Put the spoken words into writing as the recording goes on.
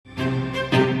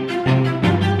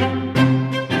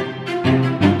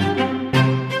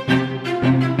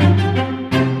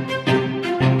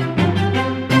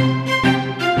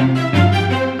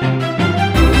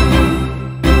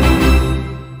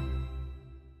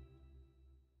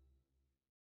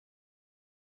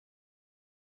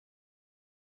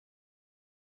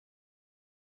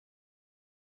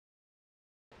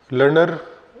Learner,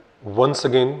 once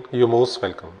again, you're most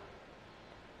welcome.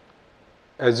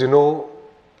 As you know,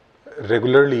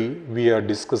 regularly we are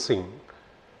discussing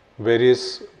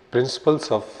various principles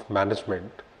of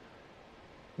management.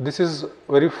 This is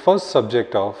very first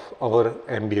subject of our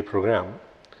MBA program.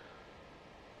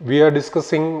 We are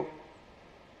discussing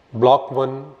Block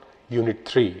 1, Unit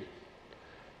 3.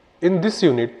 In this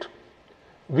unit,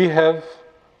 we have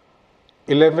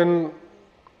 11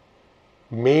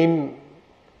 main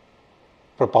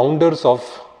propounders of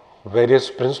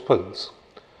various principles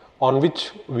on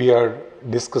which we are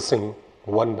discussing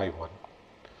one by one.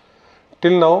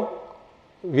 Till now,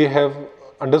 we have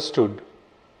understood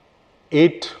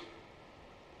 8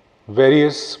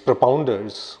 various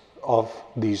propounders of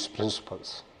these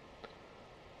principles.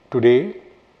 Today,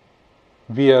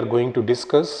 we are going to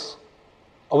discuss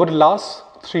our last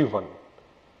 3 one,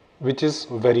 which is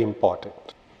very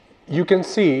important. You can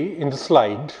see in the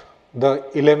slide the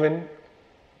 11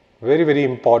 very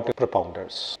important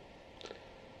propounders.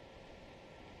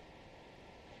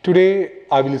 Today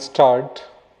I will start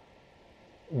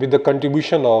with the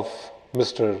contribution of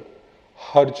Mr.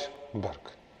 Harjberg.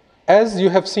 As you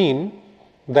have seen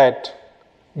that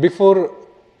before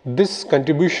this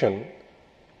contribution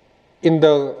in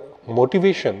the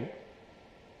motivation,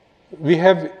 we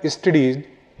have studied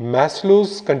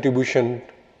Maslow's contribution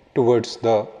towards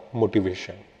the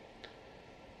motivation.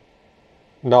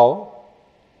 Now,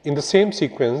 in the same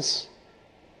sequence,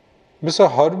 Mr.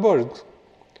 Harjberg's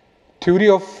theory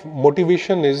of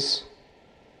motivation is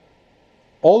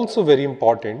also very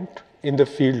important in the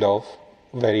field of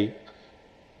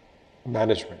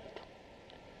management.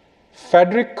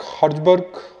 Friedrich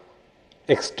Harjberg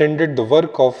extended the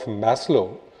work of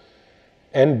Maslow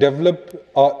and developed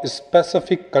a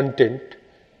specific content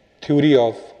theory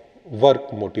of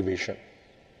work motivation.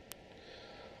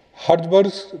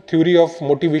 Harjberg's theory of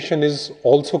motivation is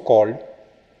also called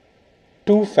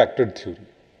two-factor theory,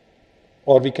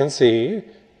 or we can say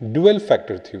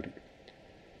dual-factor theory,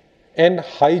 and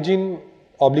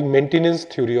hygiene/maintenance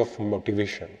theory of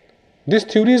motivation. This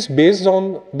theory is based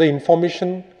on the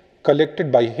information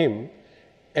collected by him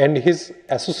and his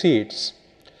associates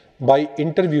by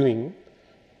interviewing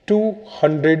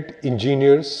 200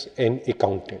 engineers and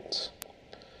accountants.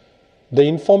 The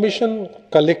information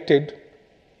collected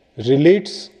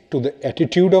relates to the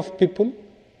attitude of people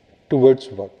towards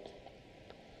work.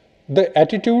 The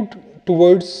attitude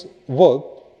towards work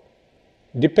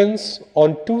depends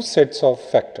on 2 sets of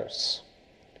factors,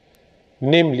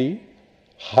 namely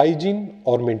hygiene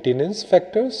or maintenance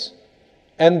factors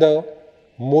and the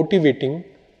motivating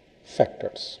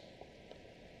factors.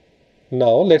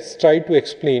 Now let's try to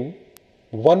explain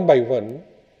one by one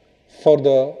for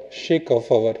the sake of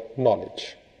our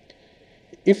knowledge.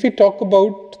 If we talk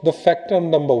about the factor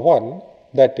number 1,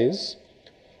 that is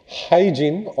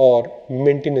hygiene or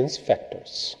maintenance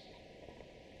factors.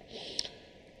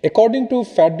 According to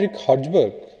Friedrich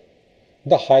Harjberg,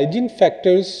 the hygiene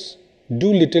factors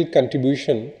do little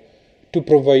contribution to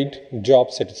provide job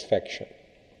satisfaction.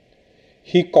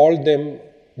 He called them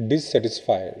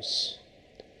dissatisfiers,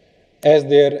 as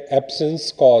their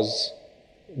absence cause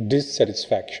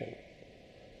dissatisfaction,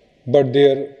 but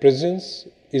their presence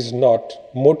is not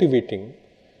motivating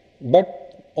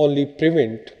but only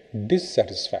prevent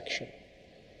dissatisfaction.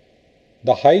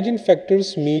 The hygiene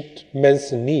factors meet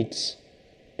men's needs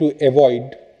to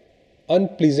avoid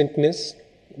unpleasantness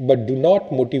but do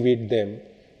not motivate them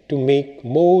to make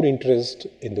more interest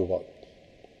in the work.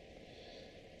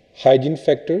 Hygiene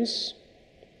factors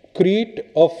create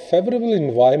a favorable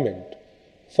environment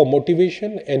for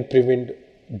motivation and prevent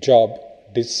job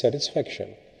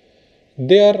dissatisfaction.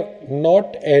 They are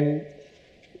not an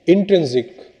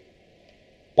intrinsic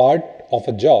part of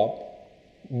a job,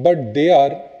 but they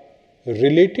are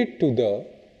related to the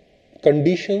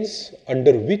conditions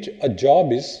under which a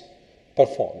job is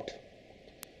performed.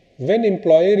 When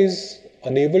employer is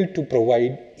unable to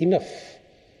provide enough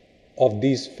of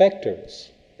these factors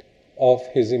of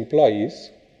his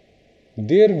employees,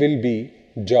 there will be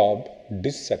job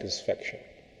dissatisfaction.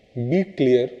 Be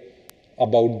clear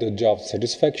about the job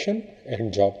satisfaction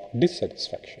and job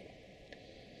dissatisfaction.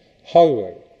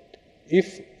 However,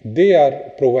 if they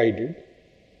are provided,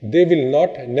 they will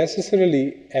not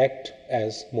necessarily act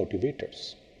as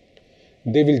motivators.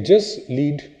 They will just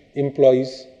lead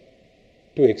employees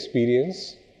to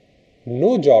experience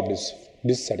no job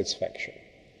dissatisfaction.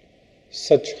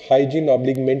 Such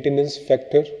hygiene/maintenance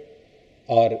factors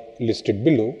are listed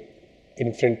below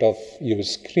in front of your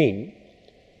screen.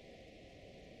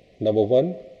 Number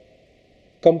 1,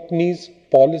 companies,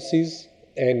 policies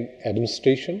and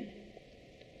administration.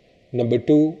 Number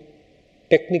 2,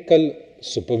 technical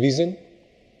supervision.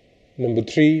 Number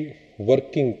 3,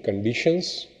 working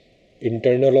conditions,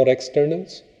 internal or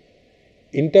externals.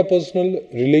 Interpersonal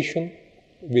relation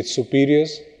with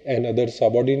superiors and other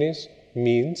subordinates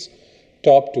means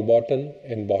top to bottom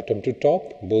and bottom to top,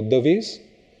 both the ways.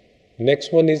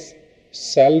 Next one is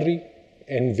salary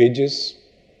and wages.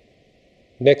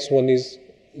 Next one is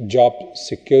job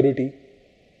security.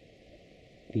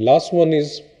 Last one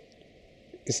is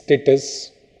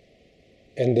status.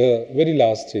 And the very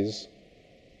last is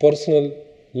personal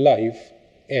life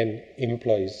and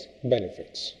employees'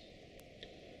 benefits.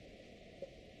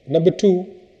 Number 2,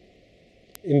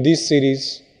 in this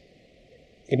series,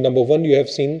 in number 1 you have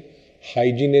seen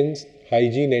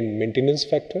hygiene and maintenance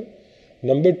factor.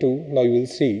 Number 2, now you will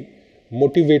see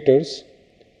motivators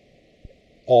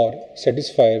or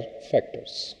satisfier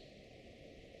factors.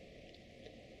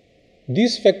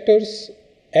 These factors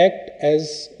act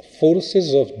as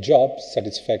forces of job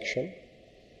satisfaction.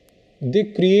 They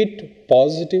create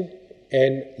positive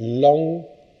and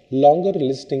longer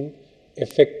lasting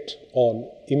effect on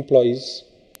employees'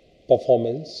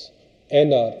 performance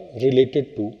and are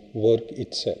related to work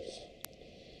itself.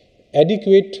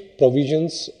 Adequate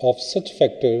provisions of such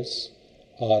factors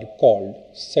are called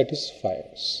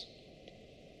satisfiers.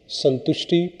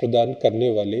 संतुष्टि प्रदान करने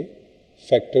वाले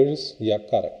factors या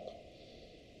कारक.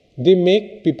 They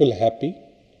make people happy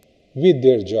with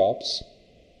their jobs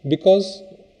because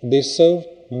they serve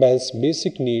man's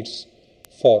basic needs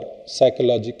for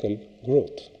psychological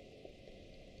growth.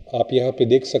 आप यहाँ पे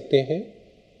देख सकते हैं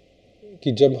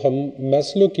कि जब हम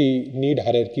मैस्लो की नीड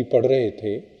हायरार्की पढ़ रहे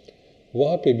थे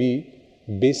वहाँ पे भी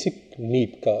बेसिक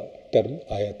नीड का टर्म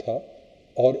आया था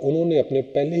और उन्होंने अपने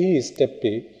पहले ही स्टेप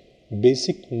पे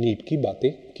बेसिक नीड की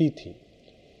बातें की थी.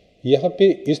 यहाँ पे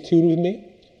इस थ्योरी में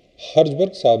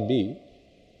हर्जबर्ग साहब भी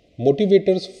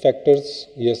मोटिवेटर्स फैक्टर्स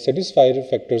या सेटिस्फायर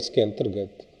फैक्टर्स के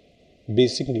अंतर्गत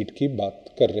बेसिक नीड की बात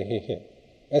कर रहे हैं.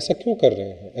 ऐसा क्यों कर रहे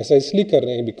हैं? ऐसा इसलिए कर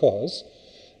रहे हैं because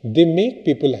they make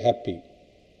people happy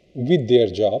with their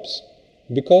jobs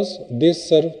because they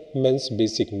serve men's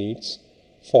basic needs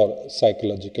for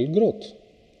psychological growth.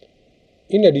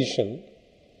 In addition,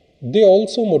 they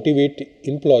also motivate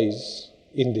employees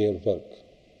in their work.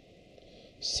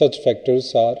 Such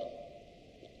factors are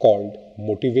called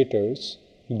motivators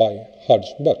by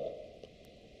Hertzberg.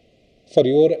 For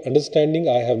your understanding,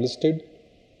 I have listed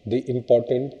the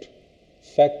important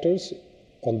factors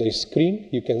on the screen.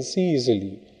 You can see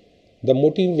easily. The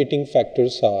motivating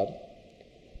factors are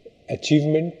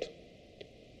achievement,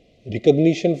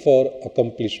 recognition for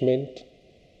accomplishment,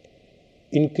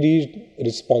 increased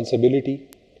responsibility,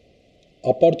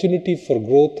 opportunity for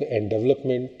growth and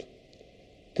development,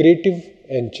 creative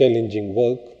and challenging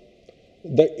work,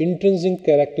 the intrinsic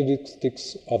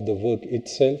characteristics of the work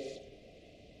itself,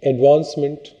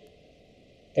 advancement,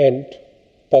 and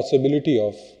possibility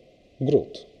of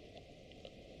growth.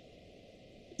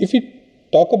 If we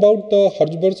talk about the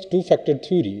Hertzberg's two-factor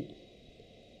theory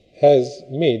has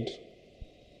made,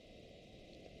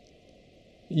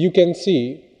 you can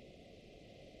see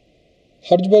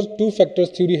Hertzberg's two-factor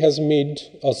theory has made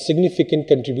a significant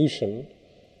contribution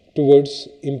towards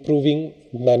improving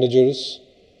managers'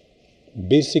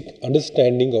 basic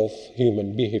understanding of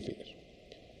human behavior.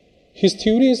 His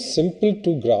theory is simple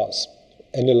to grasp,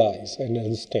 analyze, and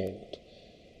understand.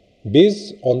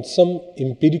 Based on some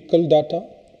empirical data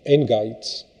and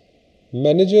guides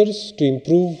managers to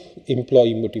improve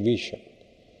employee motivation.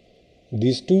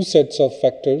 These two sets of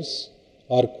factors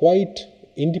are quite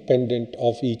independent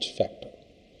of each factor.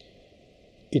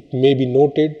 It may be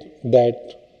noted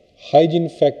that hygiene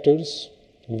factors,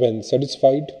 when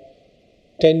satisfied,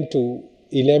 tend to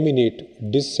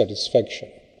eliminate dissatisfaction,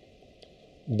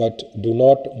 but do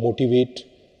not motivate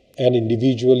an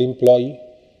individual employee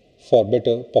for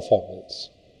better performance.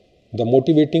 The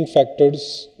motivating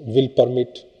factors will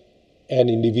permit an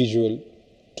individual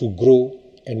to grow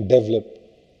and develop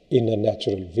in a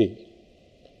natural way.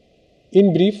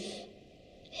 In brief,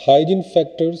 hygiene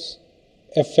factors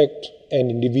affect an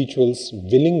individual's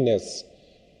willingness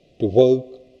to work,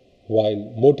 while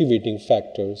motivating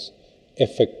factors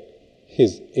affect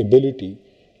his ability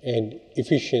and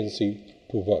efficiency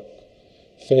to work.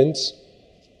 Friends,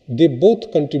 they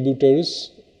both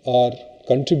contributors are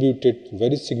contributed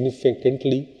very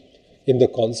significantly in the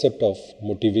concept of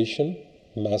motivation,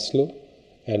 Maslow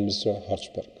and Mr.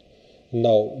 Hertzberg.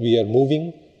 Now we are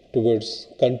moving towards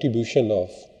contribution of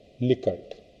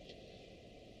Likert.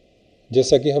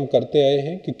 जैसा कि हम करते आए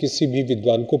हैं कि किसी भी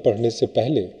विद्वान को पढ़ने से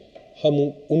पहले हम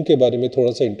उनके बारे में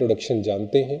थोड़ा सा इंट्रोडक्शन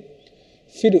जानते हैं,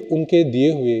 फिर उनके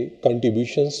दिए हुए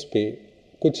कंट्रीब्यूशंस पे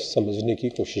कुछ समझने की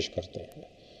कोशिश करते हैं.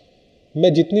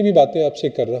 मैं जितनी भी बातें आपसे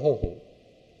कर रहा हूँ,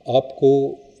 आपको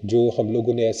जो हम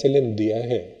लोगों ने SLM दिया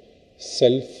है,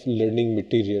 सेल्फ लर्निंग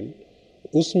मटेरियल,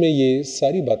 उसमें ये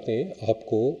सारी बातें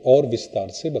आपको और विस्तार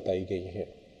से बताई गई हैं।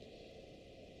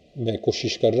 मैं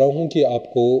कोशिश कर रहा हूँ कि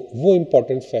आपको वो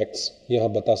इम्पॉर्टेंट फैक्ट्स यहाँ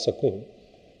बता सकूँ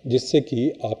जिससे कि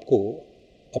आपको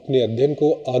अपने अध्ययन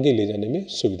को आगे ले जाने में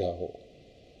सुविधा हो।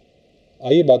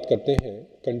 आइए बात करते हैं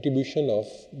कंट्रीब्यूशन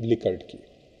ऑफ लिकर्ट की।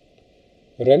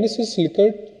 रेनेसिस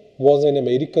Likert was an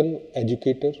American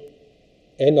educator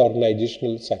and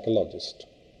organizational psychologist,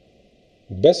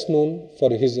 best known for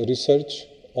his research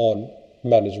on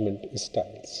management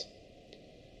styles.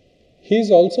 He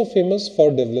is also famous for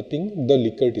developing the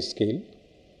Likert scale,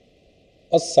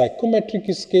 a psychometric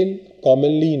scale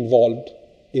commonly involved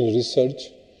in research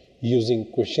using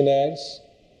questionnaires.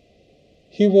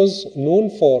 He was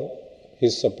known for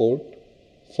his support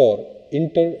for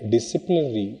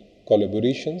interdisciplinary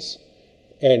collaborations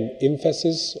and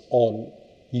emphasis on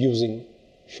using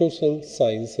social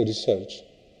science research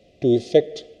to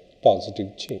effect positive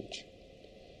change.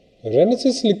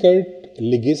 Renes's Likert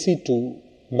legacy to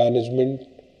management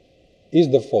is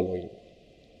the following.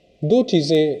 दो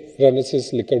चीज़ें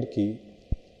रेनेसिस Likert की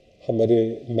हमारे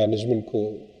management को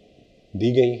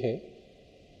दी गई हैं,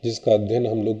 जिसका अध्ययन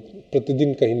हम लोग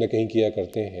प्रतिदिन कहीं ना कहीं किया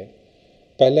करते हैं।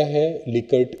 पहला है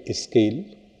लिकर्ट स्केल,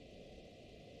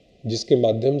 जिसके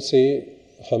माध्यम से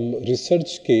हम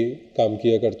रिसर्च के काम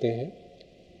किया करते हैं।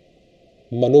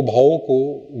 मनोभावों को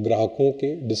ग्राहकों के,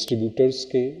 डिस्ट्रीब्यूटर्स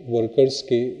के, वर्कर्स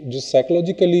के जो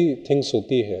साइकोलॉजिकली थिंग्स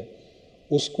होती है,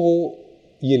 उसको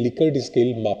ये लिकर्ट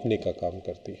स्केल मापने का काम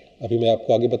करती है। अभी मैं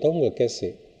आपको आगे बताऊंगा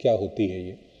कैसे क्या होती है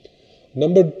ये।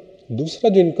 दूसरा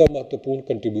जो इनका महत्वपूर्ण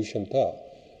कंट्रीब्यूशन था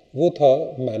वो था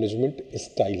मैनेजमेंट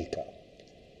स्टाइल का।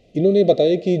 इन्होंने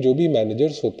बताया कि जो भी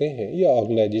मैनेजर्स होते हैं या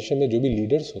ऑर्गेनाइजेशन में जो भी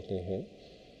लीडर्स होते हैं,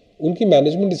 उनकी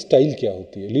मैनेजमेंट स्टाइल क्या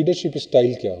होती है, लीडरशिप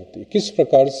स्टाइल क्या होती है, किस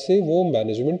प्रकार से वो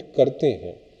मैनेजमेंट करते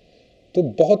हैं। तो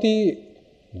बहुत ही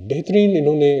बेहतरीन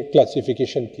इन्होंने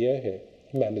क्लासिफिकेशन किया है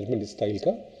मैनेजमेंट स्टाइल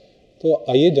का। तो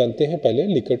आइए जानते हैं पहले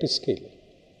Likert scale.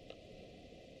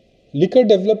 Likert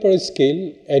developed a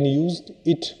scale and used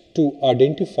it to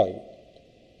identify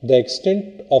the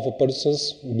extent of a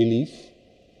persons belief,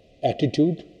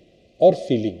 attitude और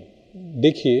फीलिंग।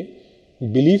 देखिए,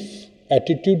 बिलीफ,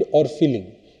 एटीट्यूड और फीलिंग,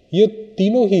 ये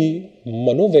तीनों ही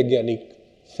मनोवैज्ञानिक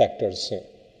फैक्टर्स हैं।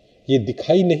 ये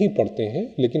दिखाई नहीं पड़ते हैं,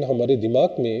 लेकिन हमारे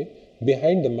दिमाग में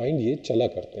बिहाइंड द माइंड ये चला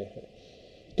करते हैं।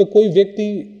 तो कोई व्यक्ति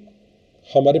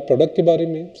हमारे प्रोडक्ट के बारे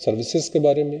में, सर्विसेज के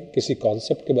बारे में, किसी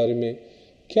कॉन्सेप्ट के बारे में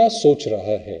क्या सोच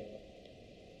रहा है,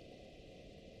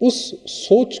 उस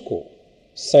सोच को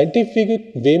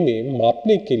साइंटिफिक वे में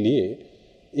मापने के लिए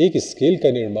एक स्केल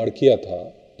का निर्माण किया था,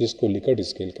 जिसको लिकर्ट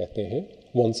स्केल कहते हैं।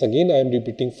 Once again I am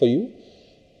repeating for you,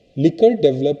 Likert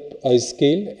developed a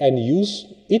scale and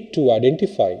used it to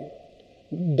identify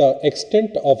the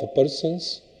extent of a person's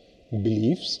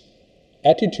beliefs,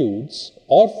 attitudes,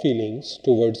 or feelings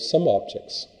towards some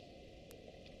objects.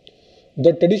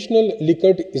 The traditional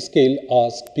Likert scale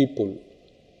asks people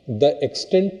the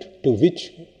extent to which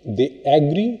they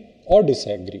agree or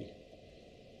disagree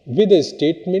with a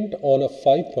statement on a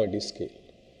 5-point scale.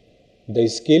 The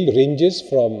scale ranges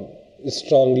from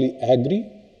strongly agree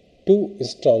to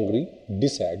strongly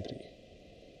disagree.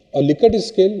 A Likert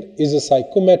scale is a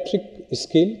psychometric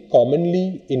scale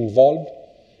commonly involved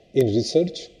in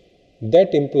research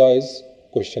that employs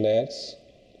questionnaires.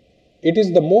 It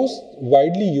is the most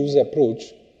widely used approach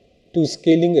to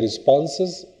scaling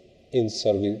responses in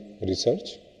survey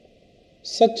research,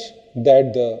 such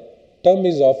that the term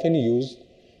is often used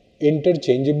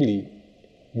interchangeably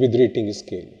with rating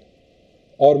scale,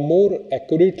 or more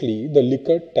accurately the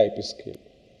Likert type scale,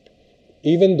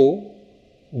 even though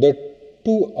the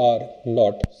two are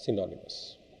not synonymous.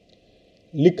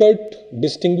 Likert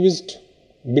distinguished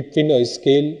between a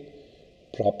scale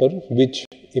proper, which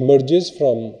emerges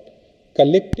from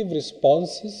collective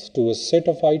responses to a set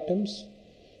of items,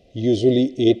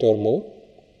 usually 8 or more,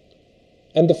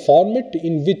 and the format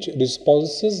in which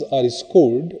responses are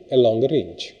scored along a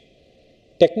range.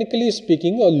 Technically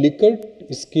speaking, a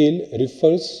Likert scale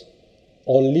refers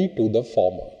only to the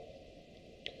former.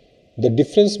 The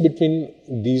difference between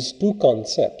these two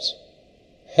concepts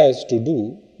has to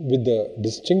do with the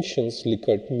distinctions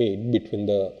Likert made between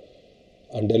the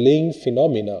underlying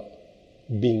phenomena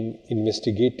being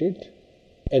investigated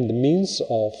and the means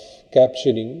of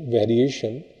capturing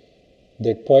variation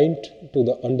that point to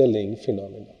the underlying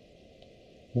phenomena.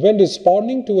 When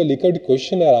responding to a Likert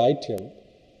questionnaire item,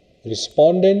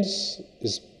 respondents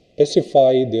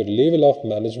specify their level of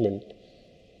management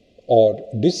or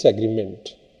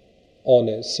disagreement on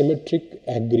a symmetric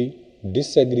agree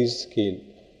disagree scale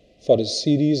for a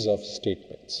series of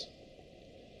statements.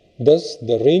 Thus,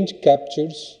 the range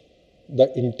captures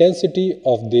the intensity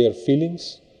of their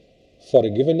feelings for a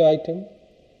given item.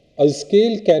 A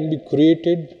scale can be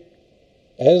created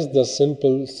as the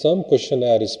simple sum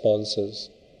questionnaire responses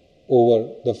over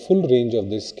the full range of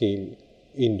the scale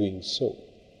in doing so.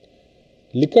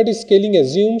 Likert scaling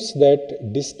assumes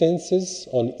that distances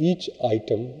on each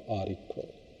item are equal.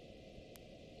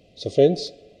 So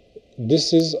friends,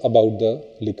 this is about the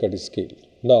Likert scale.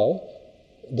 Now,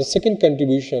 the second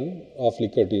contribution of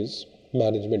Likert is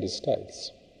management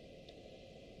styles.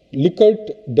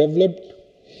 Likert developed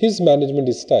his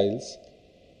management styles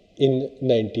in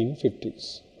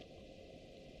 1950s.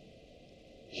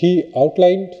 He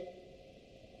outlined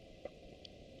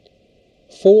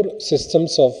 4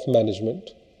 systems of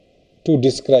management to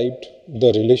describe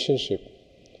the relationship,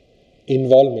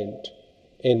 involvement,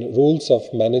 and roles of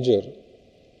manager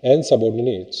and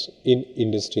subordinates in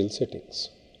industrial settings.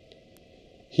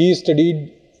 He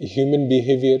studied human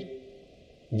behavior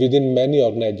within many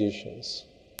organizations.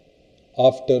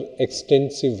 After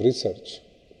extensive research,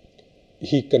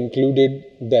 he concluded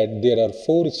that there are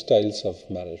 4 styles of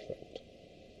management.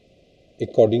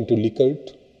 According to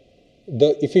Likert,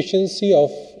 the efficiency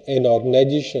of an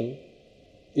organization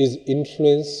is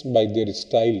influenced by their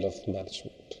style of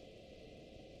management.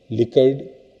 Likert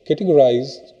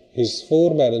categorized his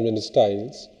 4 management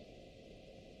styles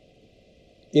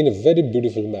in a very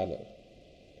beautiful manner.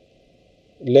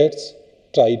 Let's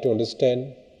try to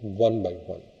understand one by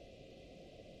one.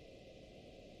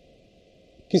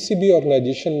 किसी भी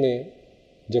organisation में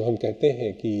जब हम कहते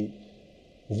हैं कि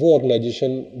वो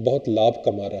organisation बहुत लाभ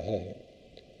कमा रहा है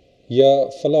या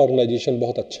फला ऑर्गेनाइजेशन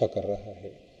बहुत अच्छा कर रहा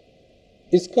है,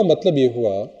 इसका मतलब ये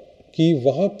हुआ कि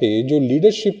वहाँ पे जो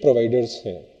लीडरशिप प्रोवाइडर्स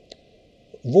हैं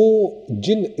वो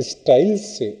जिन स्टाइल्स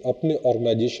से अपने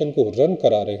ऑर्गेनाइजेशन को रन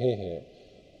करा रहे हैं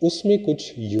उसमें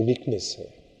कुछ यूनिकनेस है,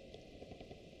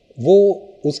 वो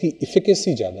उसकी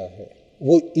इफिकेसी ज़्यादा है,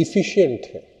 वो इफ़िशिएंट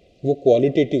है, वो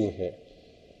क्वालिटेटिव है।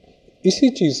 इसी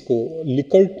चीज़ को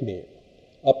लिकर्ट ने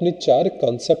अपने 4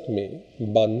 कॉन्सेप्ट में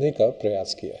बांधने का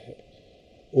प्रयास किया है।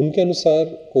 उनके अनुसार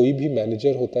कोई भी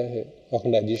मैनेजर होता है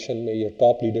ऑर्गेनाइजेशन में या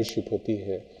टॉप लीडरशिप होती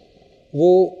है,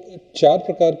 वो 4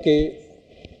 प्रकार के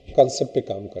कॉन्सेप्ट पे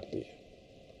काम करती है।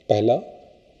 पहला,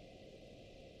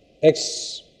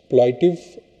 एक्सप्लॉइटिव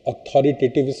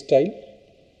अथॉरिटेटिव स्टाइल।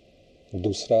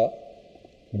 दूसरा,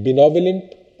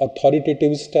 बिनोवेलेंट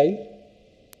अथॉरिटेटिव स्टाइल।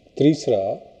 तीसरा,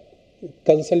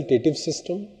 कंसल्टेटिव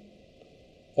सिस्टम।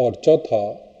 और चौथा,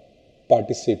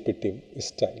 पार्टिसिपेटिव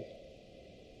स्टाइल।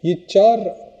 ये 4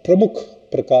 प्रमुख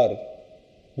प्रकार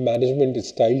मैनेजमेंट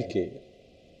स्टाइल के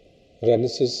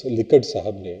रेनेसिस लिकर्ट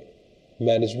साहब ने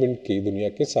मैनेजमेंट की दुनिया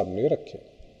के सामने रखे।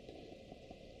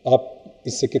 आप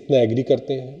इससे कितना एग्री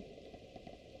करते हैं?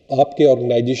 आपके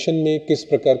ऑर्गेनाइजेशन में किस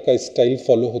प्रकार का स्टाइल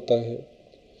फॉलो होता है,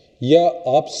 या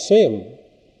आप स्वयं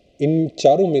इन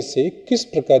चारों में से किस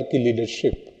प्रकार की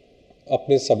लीडरशिप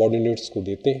अपने सबऑर्डिनेट्स को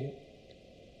देते हैं?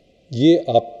 ये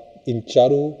आप इन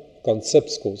चारों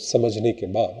कॉन्सेप्ट्स को समझने के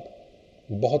बाद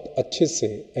बहुत अच्छे से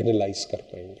एनालाइज कर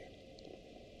पाएंगे।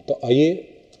 तो आइए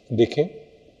देखें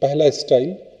पहला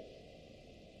style,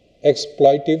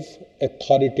 एक्सप्लॉइटिव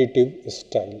authoritative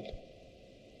style.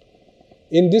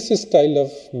 In this style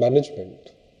of management,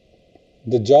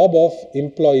 the job of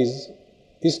employees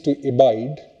is to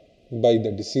abide by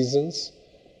the decisions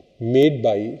made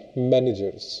by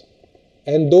managers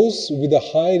and those with a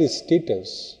higher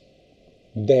status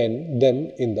than them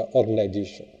in the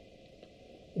organization.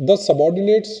 The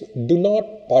subordinates do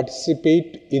not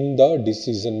participate in the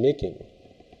decision making.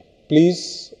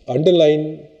 Please underline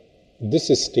this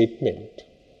statement.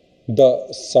 The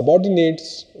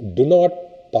subordinates do not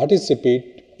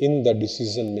participate in the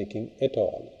decision making at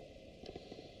all.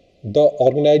 The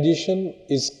organization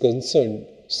is concerned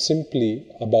simply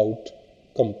about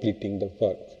completing the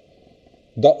work.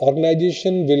 The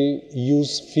organization will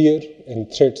use fear and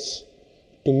threats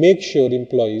to make sure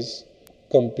employees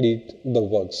complete the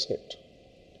work set.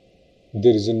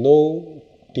 There is no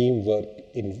teamwork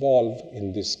involved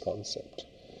in this concept.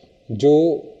 जो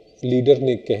leader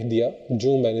ने कह दिया,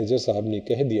 जो manager साहब ने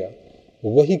कह दिया,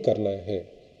 वही करना है।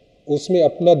 उसमें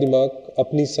अपना दिमाग,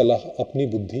 अपनी सलाह, अपनी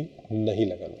बुद्धि नहीं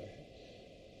लगाना है।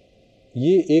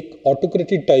 ये एक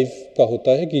ऑटोक्रेटिक टाइप का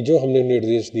होता है कि जो हमने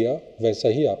निर्देश दिया वैसा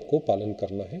ही आपको पालन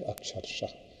करना है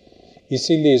अक्षरशः।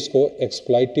 इसीलिए इसको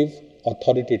एक्सप्लॉइटिव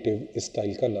अथॉरिटेटिव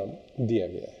स्टाइल का नाम दिया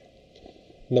गया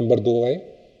है। नंबर 2 है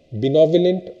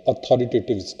बिनोवेलेंट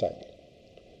authoritative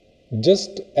style.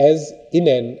 Just as in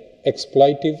an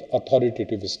exploitive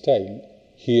authoritative style,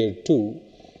 here too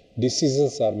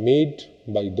decisions are made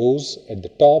by those at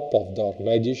the top of the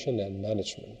organization and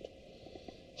management.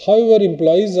 However,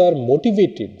 employees are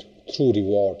motivated through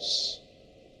rewards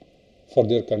for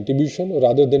their contribution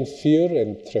rather than fear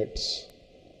and threats.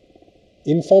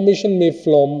 Information may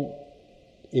flow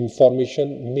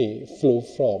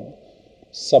from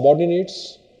subordinates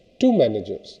to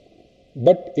managers,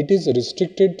 but it is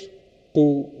restricted to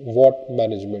what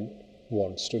management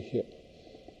wants to hear.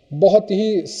 बहुत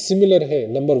ही similar है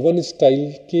number 1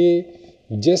 style के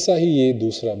जैसा ही ये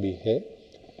दूसरा भी है,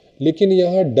 लेकिन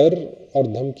यहाँ डर और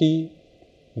धमकी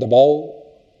दबाव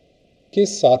के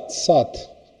साथ साथ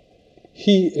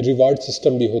ही रिवार्ड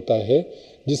सिस्टम भी होता है,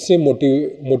 जिससे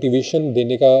मोटिवेशन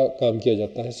देने का काम किया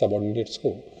जाता है सबऑर्डिनेट्स को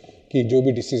कि जो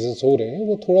भी डिसीजंस हो रहे हैं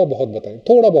वो थोड़ा बहुत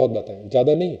बताएं,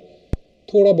 ज़्यादा नहीं,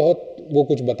 थोड़ा बहुत वो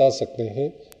कुछ बता सकते हैं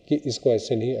कि इसको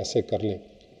ऐसे नहीं ऐसे कर लें।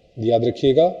 याद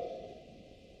रखिएगा,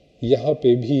 यहाँ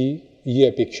पे भी ये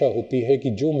अपेक्षा होती है कि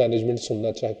जो मैनेजमेंट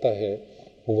सुनना चाहता है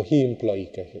वही एम्प्लॉई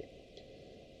कहे,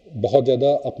 बहुत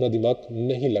ज़्यादा अपना दिमाग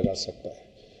नहीं लगा सकता है।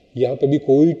 यहाँ पे भी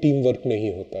कोई टीम वर्क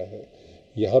नहीं होता है,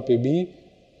 यहाँ पे भी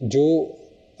जो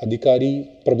अधिकारी,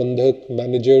 प्रबंधक,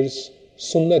 मैनेजर्स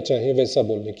सुनना चाहें वैसा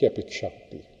बोलने की अपेक्षा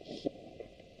होती है।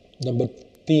 Number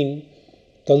 3,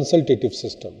 consultative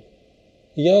system.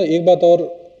 यहाँ एक बात और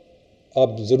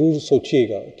आप ज़रूर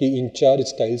सोचिएगा कि इन 4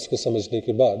 स्टाइल्स को समझने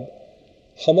के बाद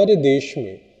हमारे देश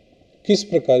में किस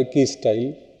प्रकार की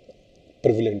स्टाइल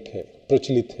प्रिवलेंट है,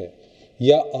 प्रचलित है,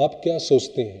 या आप क्या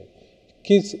सोचते हैं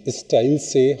किस स्टाइल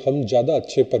से हम ज़्यादा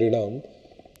अच्छे परिणाम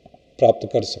प्राप्त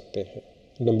कर सकते हैं।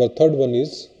 Number 3rd one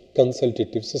is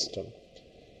consultative system.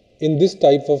 In this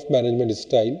type of management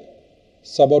style,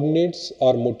 subordinates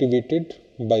are motivated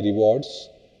by rewards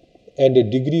and a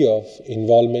degree of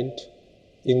involvement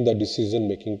in the decision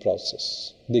making process.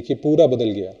 देखिए पूरा बदल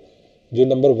गया, जो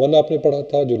नंबर 1 आपने पढ़ा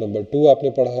था, जो नंबर 2 आपने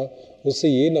पढ़ा, उससे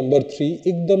ये नंबर 3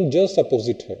 एकदम जस्ट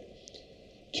अपोजिट है।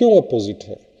 क्यों अपोजिट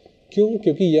है?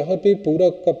 क्योंकि यहाँ पे पूरा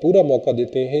का पूरा मौका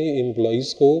देते हैं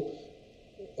एम्प्लॉइज़ को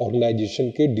ऑर्गेनाइजेशन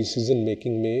के डिसीजन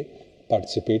मेकिंग में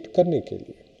पार्टिसिपेट करने के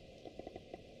लिए।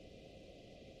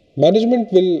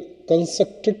 Management will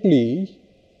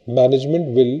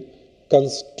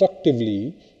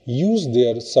constructively use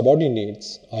their subordinates'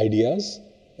 ideas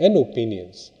and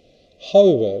opinions.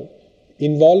 However,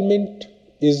 involvement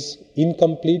is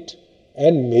incomplete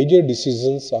and major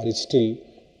decisions are still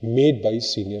made by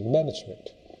senior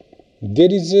management.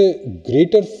 There is a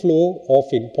greater flow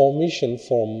of information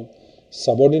from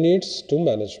subordinates to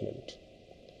management.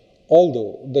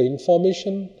 Although the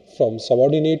information from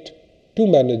subordinate to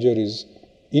manager is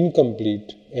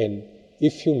incomplete and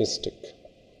euphemistic.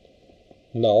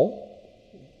 Now,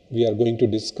 we are going to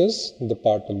discuss the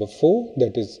part number 4,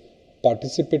 that is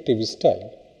participative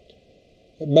style.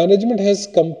 Management has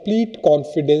complete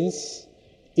confidence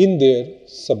in their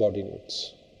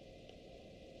subordinates.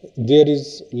 There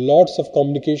is lots of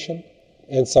communication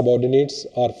and subordinates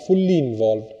are fully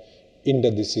involved in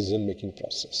the decision making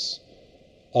process.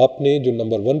 आपने जो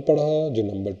number 1 पढ़ा, जो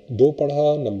number 2 पढ़ा,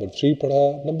 number 3 पढ़ा,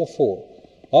 number 4,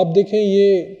 आप देखें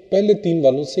ये पहले 3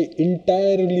 वालों से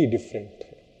इंटायरली डिफरेंट है।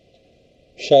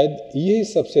 शायद यही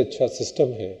सबसे अच्छा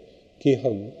सिस्टम है कि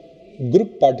हम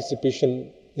ग्रुप पार्टिसिपेशन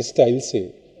स्टाइल से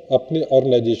अपने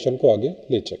ऑर्गेनाइजेशन को आगे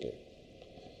ले सकें।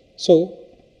 So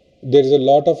there is a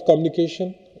lot of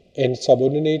communication and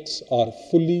subordinates are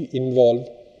fully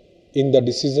involve in the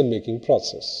decision making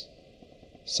process.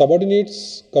 Subordinates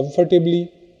comfortably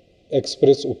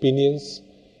express opinions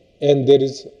and there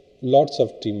is lots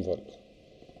of teamwork.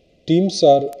 Teams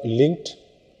are linked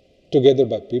together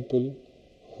by people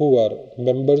who are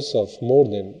members of more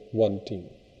than one team.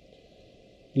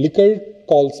 Likert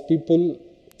calls people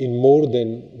in more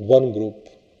than one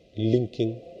group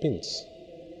linking pins.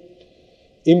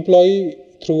 Employees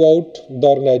throughout the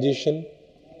organization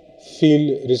feel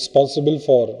responsible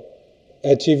for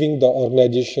achieving the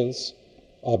organization's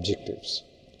objectives.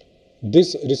 This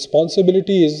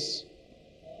responsibility is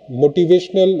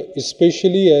motivational,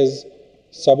 especially as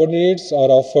subordinates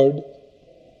are offered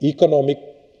economic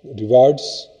rewards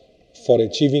for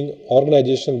achieving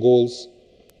organization goals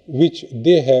which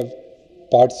they have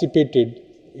participated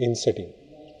in setting.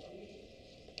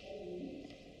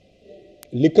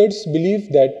 Likerts believe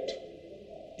that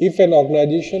if an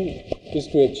organization is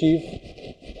to achieve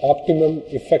optimum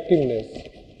effectiveness,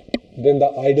 then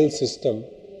the ideal system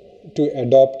to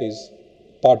adopt is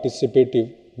participative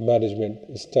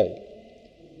management style.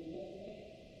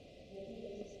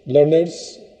 Learners,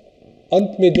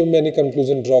 अंत में जो मैंने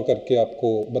conclusion draw करके आपको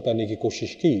बताने की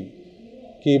कोशिश की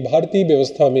कि भारतीय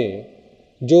व्यवस्था में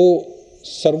जो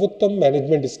सर्वोत्तम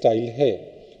मैनेजमेंट स्टाइल है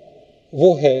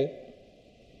वो है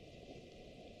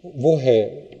वो है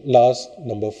last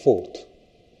number 4th,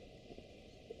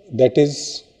 that is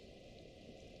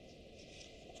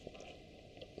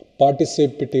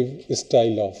participative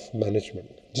style of management,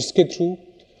 जिसके थ्रू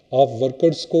आप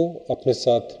वर्कर्स को अपने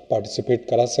साथ पार्टिसिपेट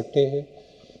करा सकते हैं।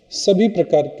 सभी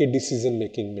प्रकार के डिसीजन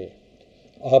मेकिंग में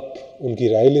आप उनकी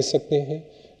राय ले सकते हैं,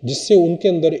 जिससे उनके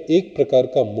अंदर एक प्रकार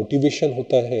का मोटिवेशन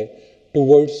होता है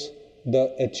towards the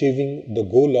achieving the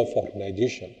goal of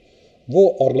organisation. वो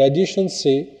ऑर्गेनाइजेशन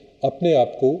से अपने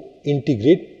आप को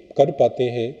इंटीग्रेट कर पाते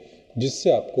हैं, जिससे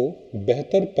आपको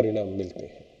बेहतर परिणाम मिलते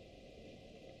हैं।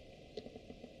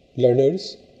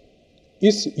 लर्नर्स,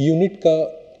 इस यूनिट का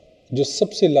जो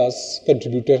सबसे लास्ट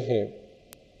कंट्रीब्यूटर है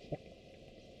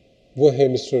वो है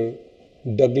मिस्टर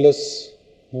डगलस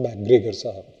मैकग्रेगर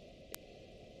साहब।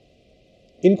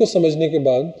 इनको समझने के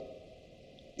बाद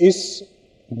इस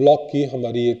ब्लॉक की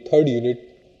हमारी ये 3rd यूनिट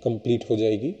कंप्लीट हो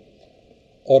जाएगी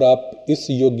और आप इस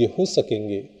योग्य हो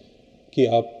सकेंगे कि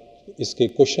आप इसके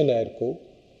क्वेश्चनएयर को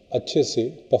अच्छे से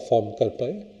परफॉर्म कर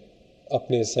पाए,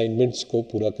 अपने असाइनमेंट्स को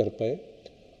पूरा कर पाए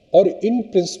और इन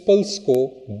प्रिंसिपल्स को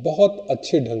बहुत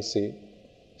अच्छे ढंग से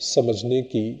समझने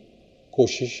की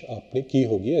कोशिश आपने की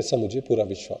होगी, ऐसा मुझे पूरा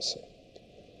विश्वास है।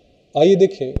 आइए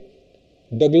देखें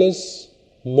डगलस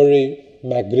मरे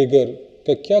मैकग्रेगर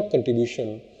का क्या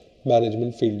कंट्रीब्यूशन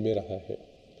मैनेजमेंट फील्ड में रहा है।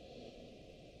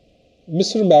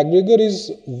 Mister McGregor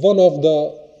is one of the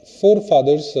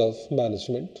forefathers of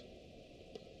management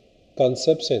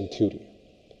concepts and theory,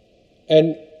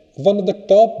 and one of the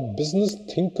top business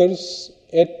thinkers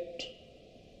at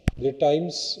the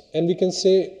times, and we can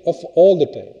say of all the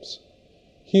times.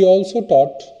 He also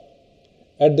taught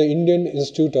at the Indian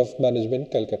Institute of Management,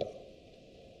 Calcutta.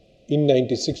 In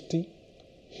 1960,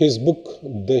 his book,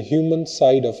 The Human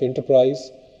Side of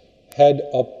Enterprise, had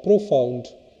a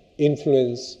profound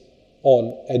influence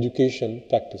on education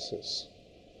practices.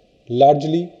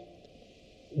 Largely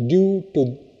due to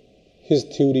his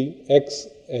theory X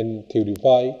and theory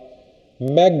Y,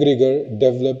 MacGregor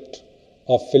developed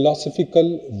a philosophical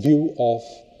view of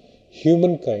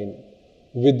humankind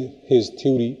with his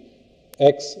theory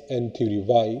X and theory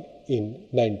Y in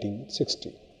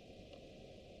 1960.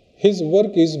 His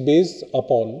work is based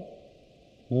upon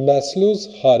Maslow's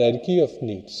hierarchy of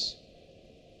needs,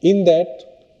 in that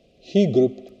he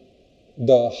grouped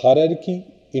the hierarchy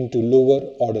into lower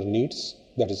order needs,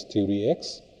 that is theory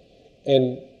X,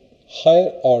 and higher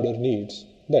order needs,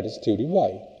 that is theory Y.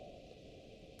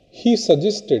 He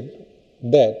suggested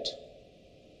that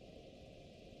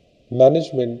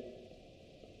management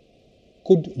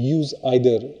could use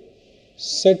either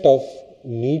set of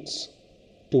needs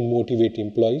to motivate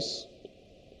employees,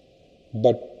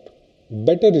 but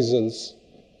better results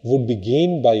would be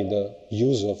gained by the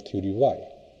use of theory Y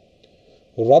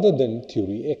rather than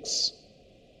theory X.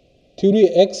 Theory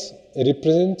X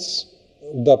represents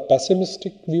the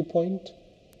pessimistic viewpoint,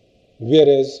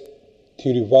 whereas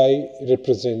theory Y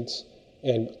represents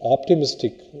an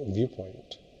optimistic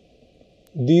viewpoint.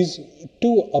 These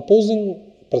two opposing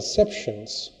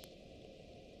perceptions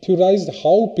theorized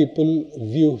how people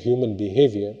view human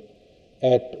behavior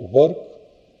at work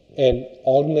and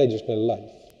organizational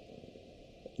life.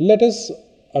 Let us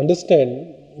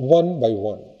understand one by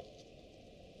one.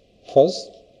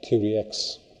 First, theory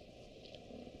X.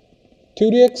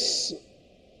 Theory X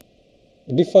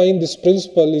define this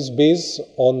principle is based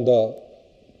on the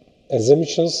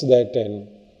assumptions that an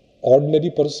ordinary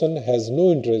person has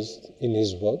no interest in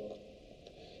his work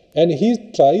and he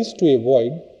tries to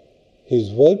avoid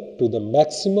his work to the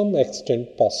maximum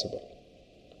extent possible.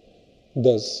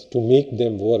 Thus, to make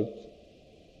them work,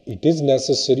 it is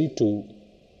necessary to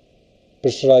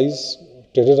pressurize,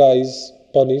 terrorize,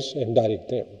 punish, and direct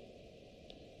them.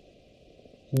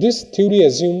 This theory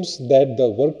assumes that the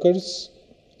workers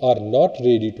are not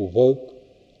ready to work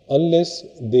unless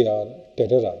they are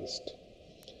terrorized.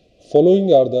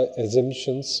 Following are the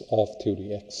assumptions of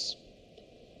theory X.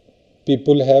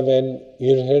 People have an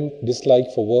inherent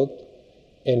dislike for work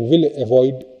and will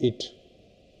avoid it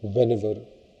whenever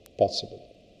possible.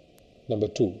 Number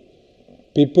 2,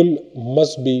 people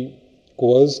must be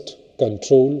coerced,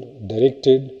 controlled,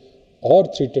 directed, or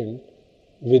threatened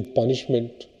with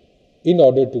punishment in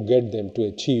order to get them to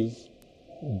achieve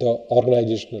the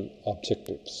organizational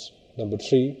objectives. Number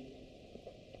 3,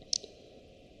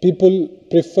 people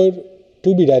prefer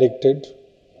to be directed,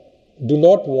 do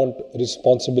not want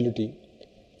responsibility,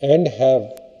 and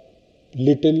have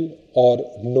little or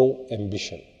no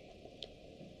ambition.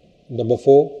 Number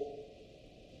 4,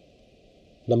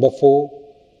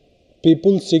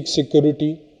 people seek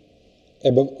security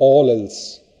above all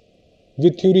else.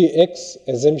 With theory X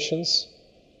assumptions,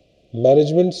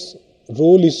 management's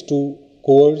role is to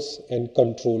coerce and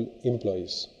control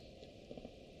employees.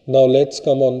 Now let's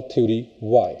come on theory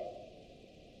Y.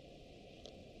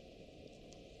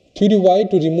 Theory Y,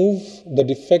 to remove the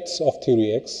defects of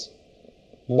theory X,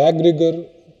 MacGregor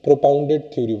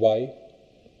propounded theory Y.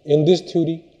 In this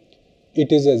theory,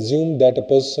 it is assumed that a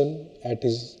person at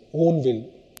his own will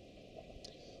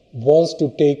wants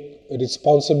to take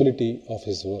responsibility of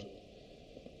his work.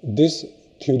 This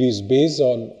theory is based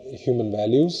on human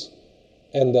values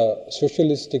and the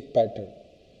socialistic pattern.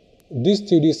 This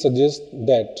theory suggests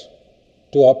that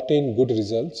to obtain good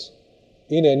results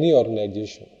in any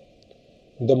organization,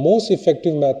 the most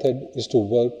effective method is to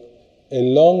work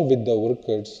along with the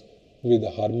workers with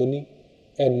harmony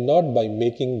and not by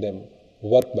making them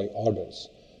work by orders.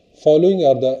 Following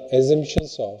are the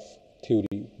assumptions of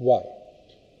theory Y.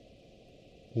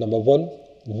 Number 1,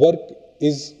 work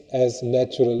is as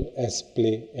natural as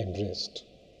play and rest.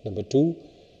 Number 2,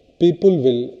 people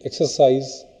will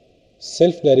exercise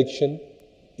self-direction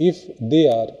if they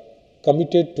are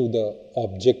committed to the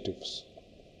objectives.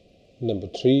 Number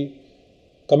 3,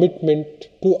 commitment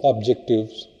to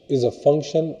objectives is a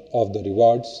function of the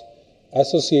rewards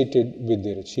associated with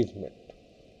their achievement.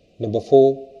 Number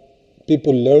 4,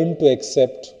 people learn to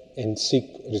accept and seek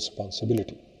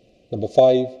responsibility. Number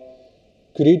 5,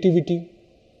 creativity,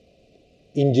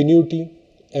 ingenuity,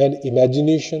 and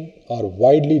imagination are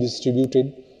widely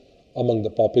distributed among the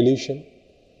population.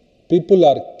 People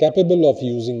are capable of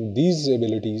using these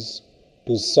abilities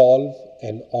to solve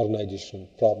an organizational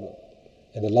problem.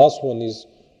 And the last one is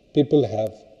people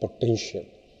have potential.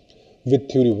 With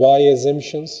theory Y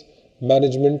assumptions,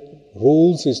 management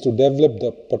roles is to develop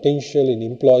the potential in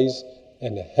employees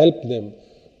and help them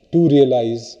to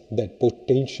realize that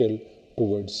potential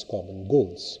towards common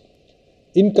goals.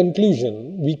 In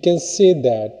conclusion, we can say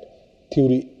that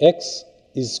theory X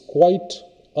is quite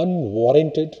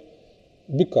unwarranted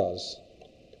because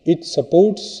it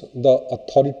supports the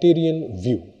authoritarian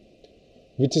view,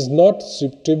 which is not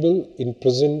suitable in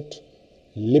present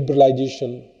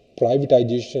liberalization,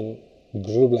 privatization,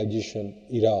 globalization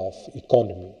era of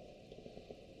economy.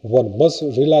 One must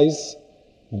realize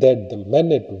that the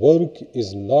man at work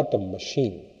is not a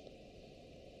machine.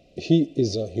 He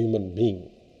is a human being,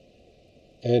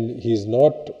 and he is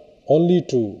not only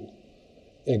to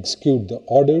execute the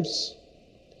orders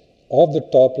of the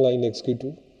top line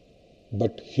executive,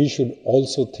 but he should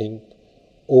also think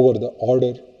over the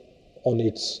order on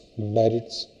its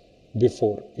merits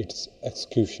before its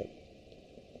execution.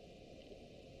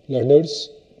 Learners,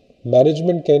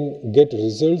 management can get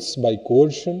results by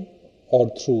coercion or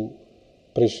through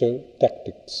pressure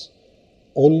tactics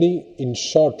only in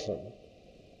short run,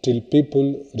 till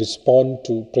people respond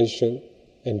to pressure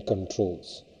and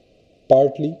controls,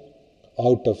 partly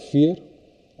out of fear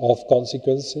of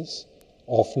consequences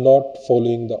of not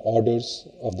following the orders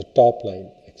of the top line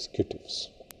executives.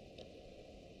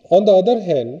 On the other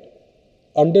hand,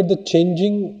 under the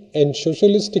changing and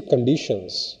socialistic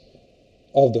conditions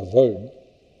of the world,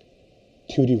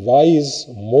 theory Y is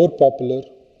more popular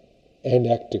and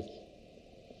active.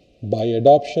 By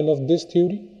adoption of this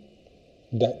theory,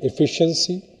 the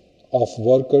efficiency of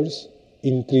workers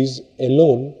increase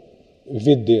alone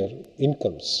with their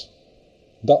incomes.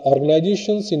 The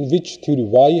organizations in which theory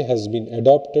Y has been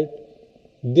adopted,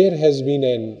 there has been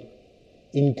an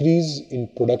increase in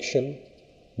production.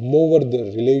 Moreover, the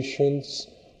relations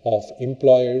of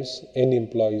employers and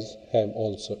employees have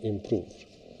also improved.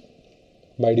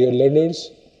 My dear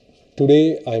learners,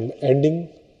 today I am ending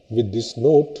with this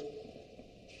note.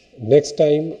 Next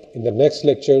time, in the next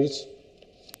lectures,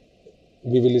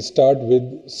 we will start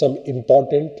with some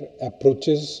important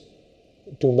approaches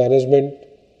to management,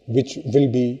 which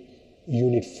will be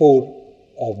Unit 4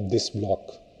 of this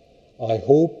block. I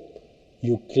hope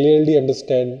you clearly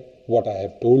understand what I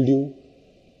have told you,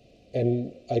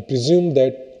 and I presume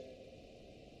that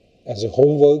as a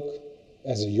homework,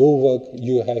 as your work,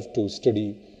 you have to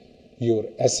study your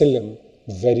SLM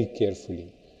very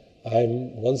carefully. I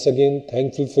am once again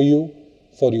thankful for you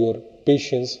for your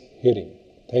patience hearing.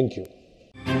 Thank you.